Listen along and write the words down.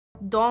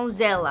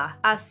donzela.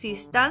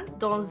 Assistam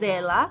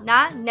donzela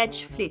na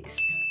Netflix.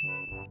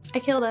 I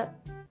killed it.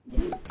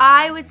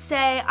 I would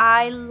say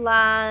I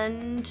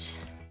learned...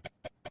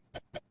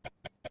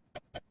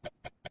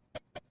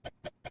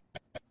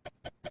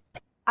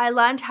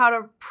 how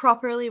to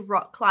properly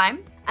rock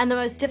climb, and the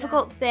most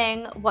difficult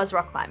thing was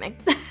rock climbing.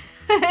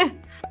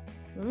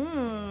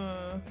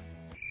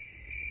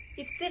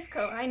 It's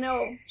difficult, I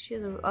know. She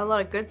has a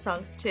lot of good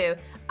songs too.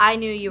 I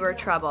Knew You Were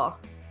Trouble.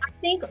 I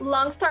think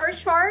Long Story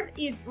Short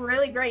is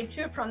really great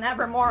too, from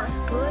Nevermore.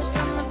 Pushed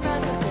from the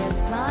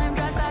precipice, climbed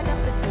right back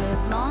up the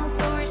cliff. Long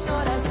story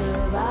short, I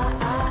survived.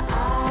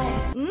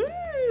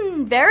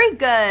 Very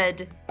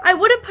good. I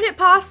wouldn't put it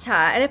past her,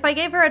 and if I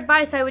gave her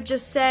advice, I would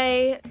just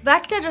say,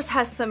 Vecna just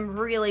has some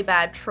really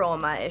bad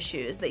trauma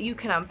issues that you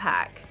can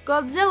unpack.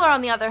 Godzilla,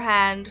 on the other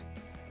hand,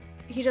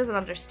 he doesn't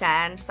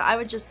understand, so I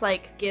would just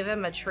like give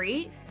him a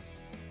treat.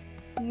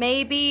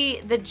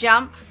 Maybe the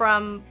jump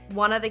from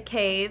one of the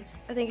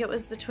caves, I think it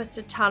was the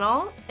Twisted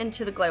Tunnel,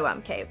 into the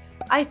Glowworm Cave.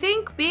 I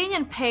think being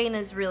in pain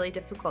is really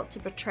difficult to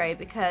portray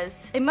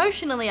because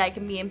emotionally I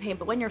can be in pain,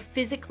 but when you're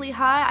physically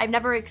hurt, I've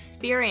never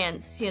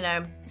experienced, you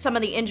know, some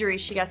of the injuries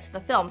she gets in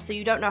the film, so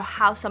you don't know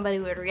how somebody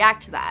would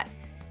react to that.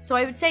 So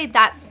I would say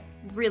that's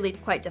really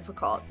quite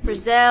difficult.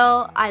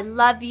 Brazil, I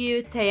love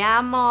you, te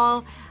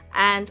amo.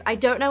 And I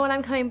don't know when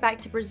I'm coming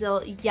back to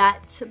Brazil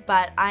yet,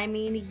 but I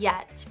mean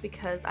yet,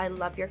 because I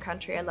love your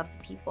country, I love the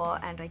people,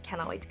 and I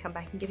cannot wait to come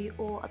back and give you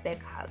all a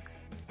big hug.